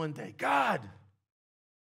out one day, God,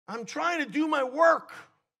 I'm trying to do my work,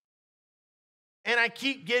 and I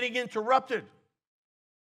keep getting interrupted.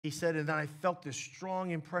 He said, and then I felt this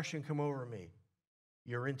strong impression come over me.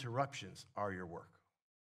 Your interruptions are your work.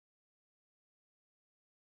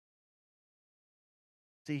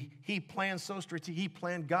 See, he planned so strategic. He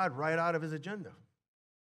planned God right out of his agenda.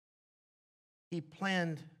 He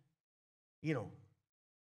planned,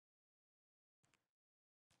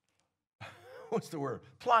 what's the word?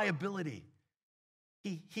 Pliability.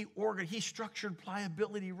 He structured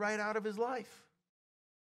pliability right out of his life.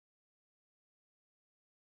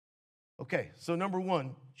 Okay, so number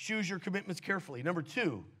one, choose your commitments carefully. Number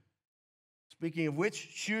two, speaking of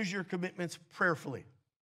which, choose your commitments prayerfully.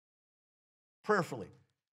 Prayerfully.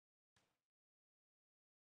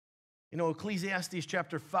 Ecclesiastes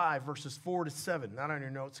chapter 5, verses 4 to 7, not on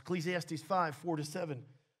your notes. Ecclesiastes 5, 4 to 7.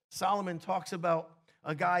 Solomon talks about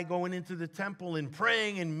a guy going into the temple and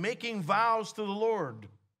praying and making vows to the Lord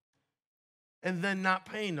and then not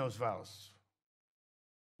paying those vows,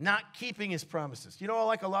 not keeping his promises.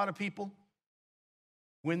 Like a lot of people,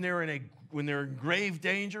 when they're in grave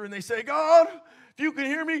danger and they say, God, if you can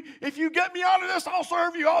hear me, if you get me out of this, I'll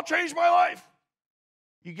serve you. I'll change my life.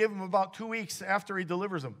 You give them about 2 weeks after he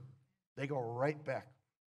delivers them. They go right back.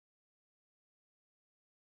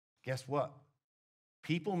 Guess what?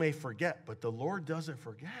 People may forget, but the Lord doesn't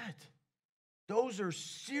forget. Those are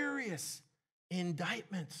serious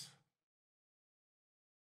indictments.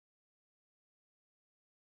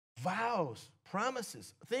 Vows,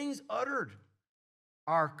 promises, things uttered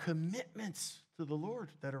are commitments to the Lord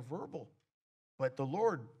that are verbal, but the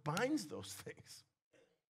Lord binds those things.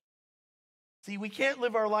 See, we can't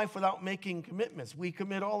live our life without making commitments. We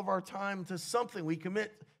commit all of our time to something. We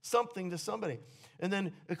commit something to somebody. And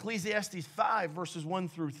then Ecclesiastes 5, verses 1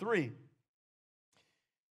 through 3.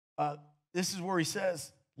 This is where he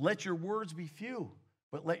says, let your words be few,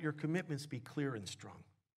 but let your commitments be clear and strong.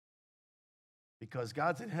 Because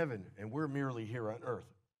God's in heaven, and we're merely here on earth.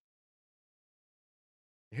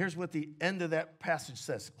 Here's what the end of that passage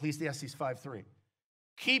says, Ecclesiastes 5:3.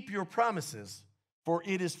 Keep your promises, for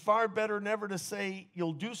it is far better never to say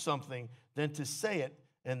you'll do something than to say it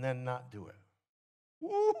and then not do it.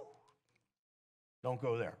 Woo! Don't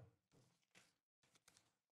go there.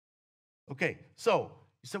 Okay, so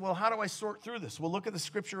you said, well, how do I sort through this? Well, look at the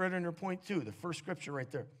scripture right under point 2, the first scripture right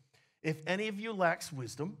there. If any of you lacks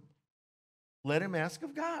wisdom, let him ask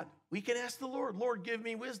of God. We can ask the Lord, Lord, give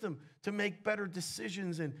me wisdom to make better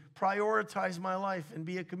decisions and prioritize my life and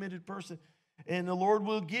be a committed person. And the Lord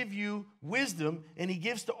will give you wisdom, and he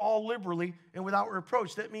gives to all liberally and without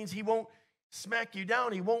reproach. That means he won't smack you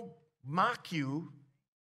down. He won't mock you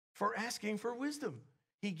for asking for wisdom.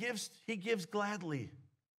 He gives gladly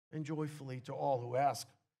and joyfully to all who ask.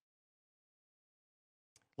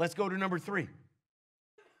 Let's go to number 3.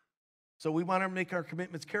 So we want to make our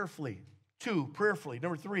commitments carefully. 2, prayerfully.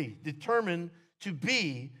 Number 3, determine to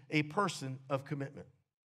be a person of commitment.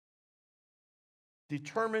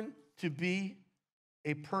 Determine to be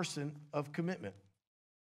a person of commitment.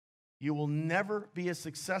 You will never be a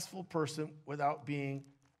successful person without being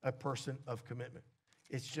a person of commitment.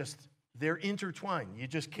 It's just, they're intertwined. You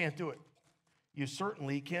just can't do it. You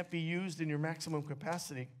certainly can't be used in your maximum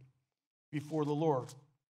capacity before the Lord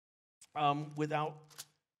without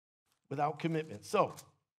commitment. So,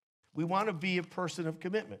 we want to be a person of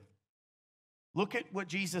commitment. Look at what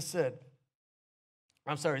Jesus said.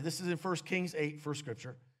 I'm sorry, this is in 1 Kings 8, first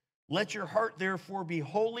scripture. Let your heart therefore be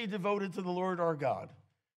wholly devoted to the Lord our God,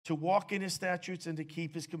 to walk in his statutes and to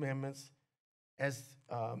keep his commandments as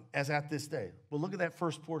at this day. Well, look at that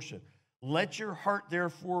first portion. Let your heart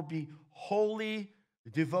therefore be wholly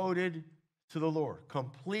devoted to the Lord,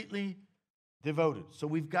 completely devoted. So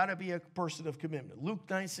we've got to be a person of commitment. Luke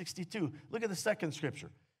 9:62. Look at the second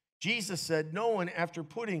scripture. Jesus said, no one, after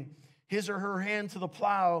putting his or her hand to the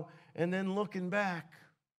plow and then looking back,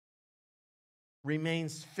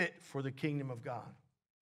 remains fit for the kingdom of God.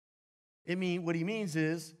 What he means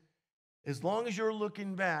is, as long as you're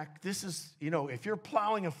looking back, this is, if you're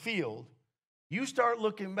plowing a field, you start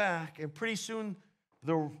looking back, and pretty soon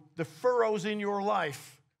the furrows in your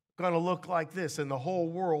life are going to look like this, and the whole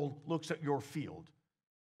world looks at your field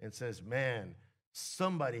and says, man,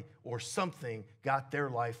 somebody or something got their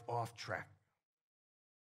life off track.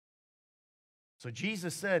 So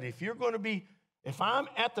Jesus said, if I'm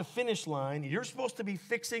at the finish line, you're supposed to be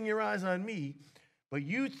fixing your eyes on me, but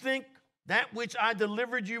you think that which I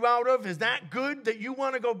delivered you out of is that good that you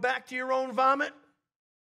want to go back to your own vomit?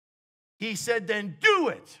 He said, then do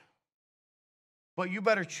it. But you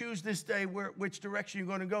better choose this day which direction you're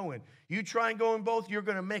going to go in. You try and go in both, you're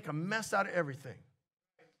going to make a mess out of everything.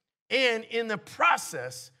 And in the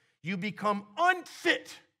process, you become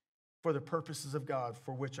unfit for the purposes of God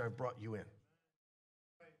for which I've brought you in.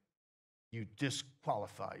 You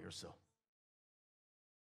disqualify yourself.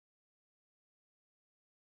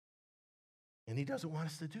 And he doesn't want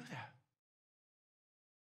us to do that.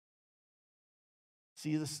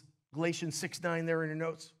 See this Galatians 6:9 there in your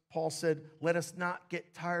notes? Paul said, let us not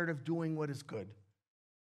get tired of doing what is good.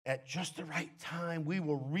 At just the right time, we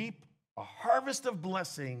will reap a harvest of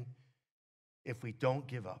blessing if we don't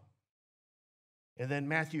give up. And then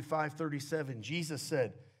Matthew 5:37, Jesus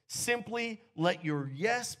said, simply let your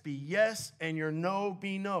yes be yes and your no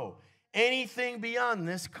be no. Anything beyond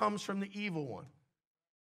this comes from the evil one.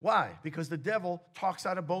 Why? Because the devil talks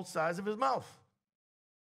out of both sides of his mouth.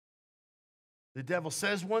 The devil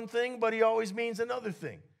says one thing, but he always means another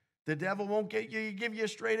thing. The devil won't give you a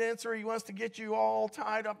straight answer. He wants to get you all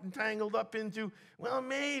tied up and tangled up into, well,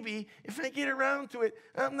 maybe if I get around to it,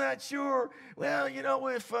 I'm not sure. Well,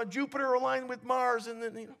 if Jupiter aligned with Mars, and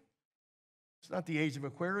then, it's not the age of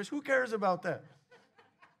Aquarius. Who cares about that?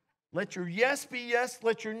 Let your yes be yes.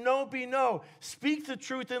 Let your no be no. Speak the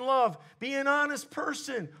truth in love. Be an honest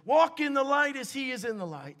person. Walk in the light as he is in the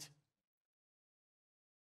light.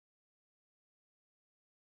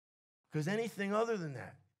 Because anything other than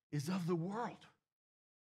that is of the world.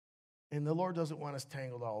 And the Lord doesn't want us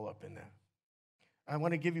tangled all up in that. I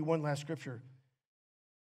want to give you one last scripture.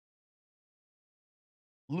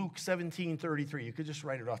 Luke 17:33. You could just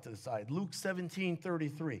write it off to the side. Luke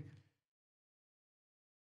 17:33.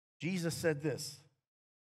 Jesus said this.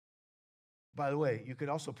 By the way, you could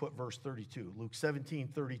also put verse 32. Luke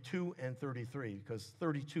 17:32 and 33, because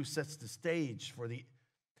 32 sets the stage for the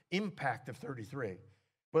impact of 33.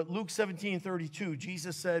 But Luke 17:32,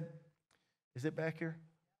 Jesus said, is it back here?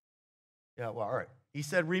 Yeah, well, all right. He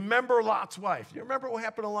said, remember Lot's wife. Do you remember what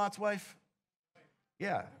happened to Lot's wife?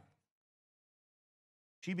 Yeah.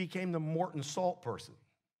 She became the Morton Salt person.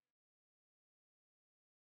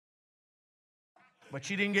 But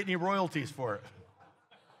she didn't get any royalties for it.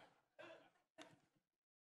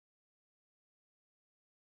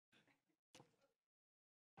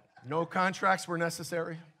 No contracts were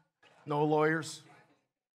necessary. No lawyers.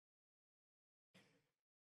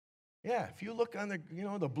 Yeah, if you look on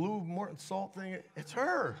the blue Morton Salt thing, it's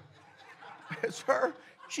her. It's her.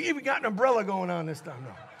 She even got an umbrella going on this time.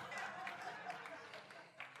 No.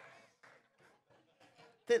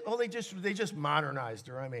 They just modernized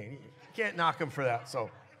her. I mean, you can't knock them for that. So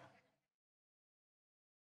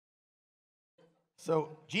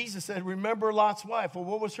Jesus said, remember Lot's wife. Well,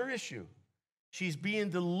 what was her issue? She's being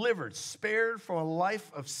delivered, spared from a life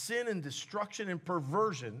of sin and destruction and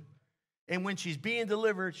perversion. And when she's being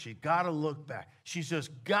delivered, she's got to look back. She's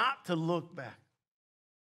just got to look back.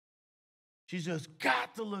 She's just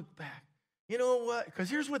got to look back. You know what? Because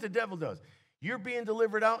here's what the devil does. You're being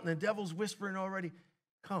delivered out, and the devil's whispering already,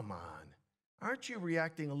 come on. Aren't you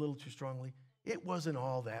reacting a little too strongly? It wasn't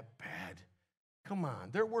all that bad. Come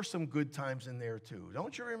on. There were some good times in there, too.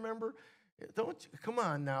 Don't you remember? Come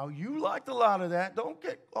on now. You liked a lot of that. Don't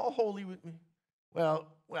get all holy with me. Well,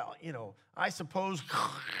 I suppose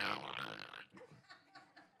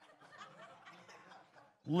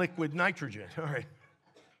liquid nitrogen. All right.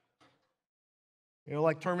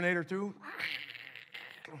 Like Terminator 2?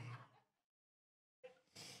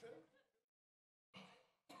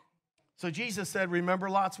 So Jesus said, remember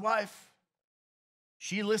Lot's wife?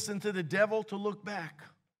 She listened to the devil to look back,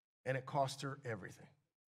 and it cost her everything.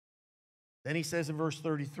 Then he says in verse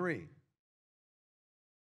 33,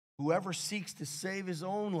 whoever seeks to save his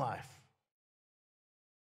own life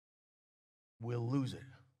will lose it.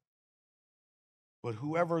 But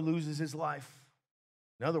whoever loses his life,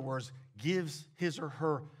 in other words, gives his or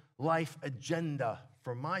her life agenda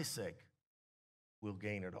for my sake, will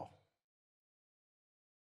gain it all.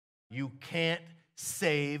 You can't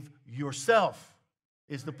save yourself,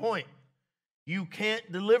 is the point. You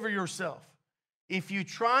can't deliver yourself. If you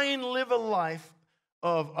try and live a life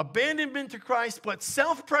of abandonment to Christ, but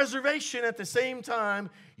self-preservation at the same time,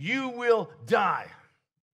 you will die.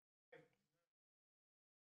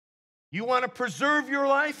 You want to preserve your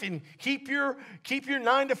life and keep your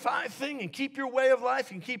 9-to-5 thing and keep your way of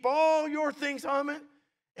life and keep all your things humming,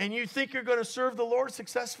 and you think you're going to serve the Lord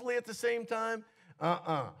successfully at the same time?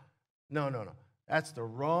 No. That's the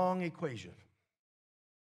wrong equation.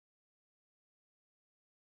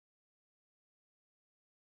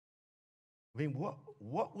 I mean,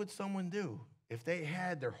 what would someone do if they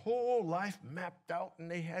had their whole life mapped out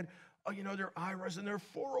and they had, their IRAs and their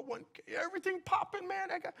 401k, everything popping, man?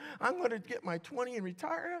 I'm going to get my 20 and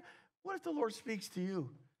retire. What if the Lord speaks to you?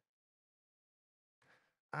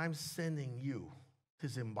 I'm sending you to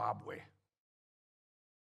Zimbabwe.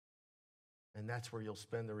 And that's where you'll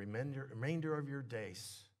spend the remainder of your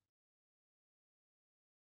days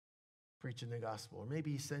preaching the gospel. Or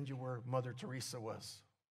maybe he sends you where Mother Teresa was.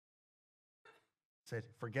 Said,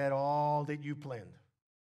 forget all that you planned.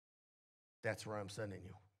 That's where I'm sending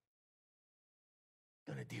you.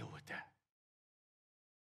 Going to deal with that.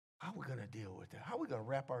 How are we going to deal with that? How are we going to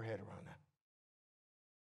wrap our head around that?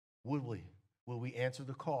 Would we? Will we answer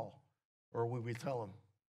the call? Or will we tell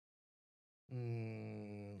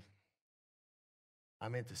them,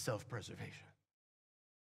 I'm into self-preservation?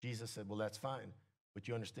 Jesus said, well, that's fine, but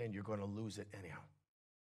you understand you're going to lose it anyhow.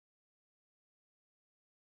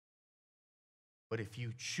 But if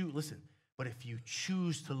you choose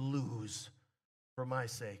to lose for my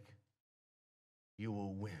sake, you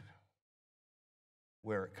will win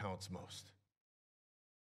where it counts most.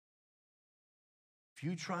 If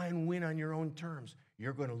you try and win on your own terms,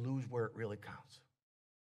 you're going to lose where it really counts.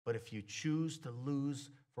 But if you choose to lose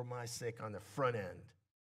for my sake on the front end,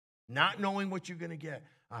 not knowing what you're going to get,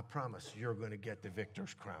 I promise you're going to get the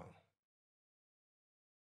victor's crown.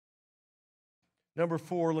 Number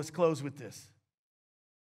 4, let's close with this.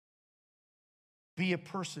 Be a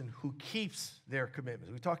person who keeps their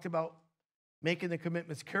commitments. We talked about making the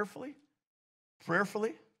commitments carefully,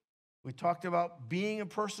 prayerfully. We talked about being a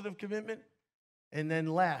person of commitment. And then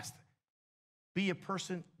last, be a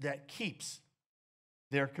person that keeps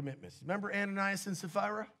their commitments. Remember Ananias and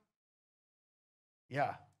Sapphira?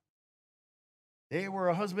 Yeah. They were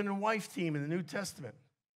a husband and wife team in the New Testament.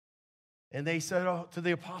 And they said to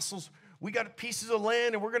the apostles, we got pieces of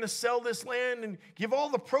land and we're going to sell this land and give all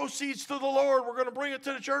the proceeds to the Lord. We're going to bring it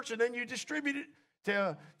to the church, and then you distribute it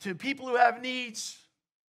to people who have needs.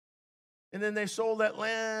 And then they sold that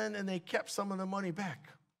land and they kept some of the money back.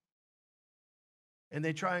 And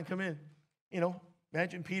they try and come in.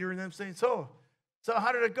 Imagine Peter and them saying, so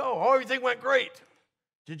how did it go? Oh, everything went great.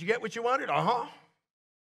 Did you get what you wanted? Uh-huh.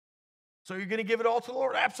 So you're going to give it all to the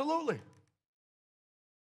Lord? Absolutely.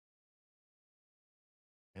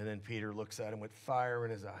 And then Peter looks at him with fire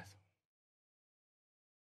in his eyes.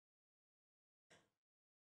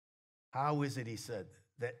 How is it, he said,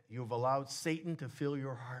 that you've allowed Satan to fill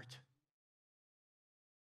your heart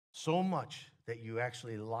so much that you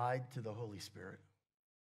actually lied to the Holy Spirit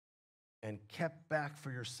and kept back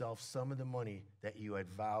for yourself some of the money that you had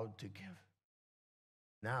vowed to give?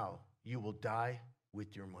 Now you will die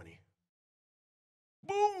with your money.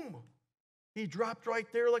 Boom! He dropped right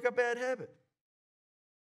there like a bad habit.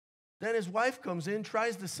 Then his wife comes in,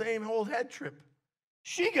 tries the same old head trip.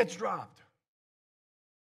 She gets dropped.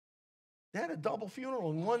 They had a double funeral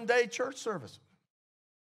in one day church service.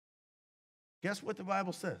 Guess what the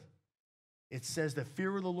Bible says? It says the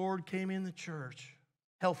fear of the Lord came in the church,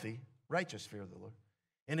 healthy, righteous fear of the Lord.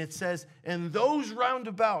 And it says, and those round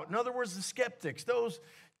about, in other words, the skeptics, those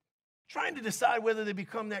trying to decide whether they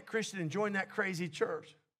become that Christian and join that crazy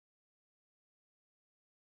church.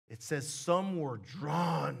 It says some were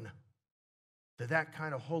drawn to that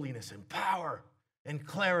kind of holiness and power and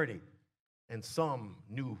clarity. And some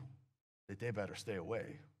knew that they better stay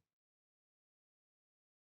away.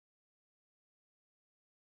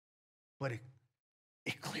 But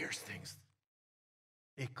it clears things.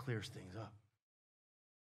 It clears things up.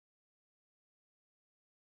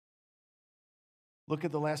 Look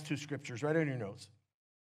at the last two scriptures right on your notes.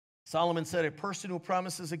 Solomon said, a person who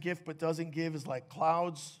promises a gift but doesn't give is like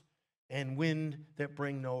clouds and wind that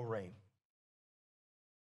bring no rain.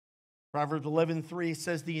 Proverbs 11:3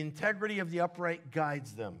 says, the integrity of the upright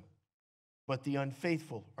guides them, but the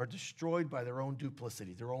unfaithful are destroyed by their own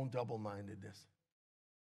duplicity, their own double-mindedness.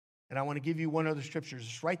 And I want to give you one other scripture.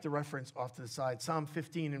 Just write the reference off to the side. Psalm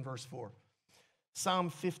 15 and verse 4. Psalm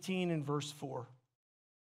 15 and verse 4.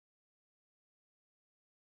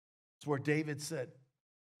 It's where David said,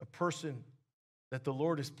 a person that the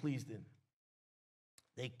Lord is pleased in,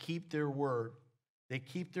 they keep their word, they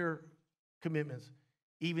keep their commitments,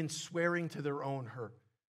 even swearing to their own hurt.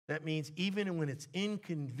 That means even when it's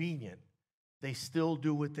inconvenient, they still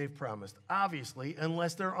do what they've promised. Obviously,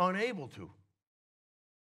 unless they're unable to.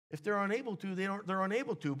 If they're unable to, they're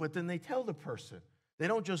unable to, but then they tell the person. They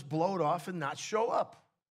don't just blow it off and not show up.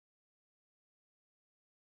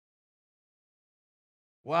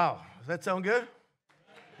 Wow, does that sound good?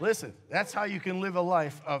 Listen, that's how you can live a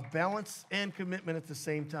life of balance and commitment at the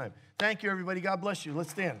same time. Thank you, everybody. God bless you.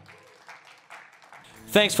 Let's stand.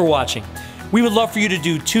 Thanks for watching. We would love for you to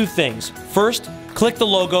do two things. First, click the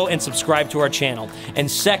logo and subscribe to our channel. And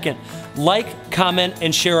second, like, comment,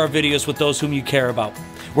 and share our videos with those whom you care about.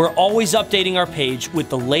 We're always updating our page with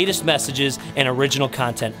the latest messages and original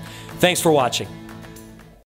content. Thanks for watching.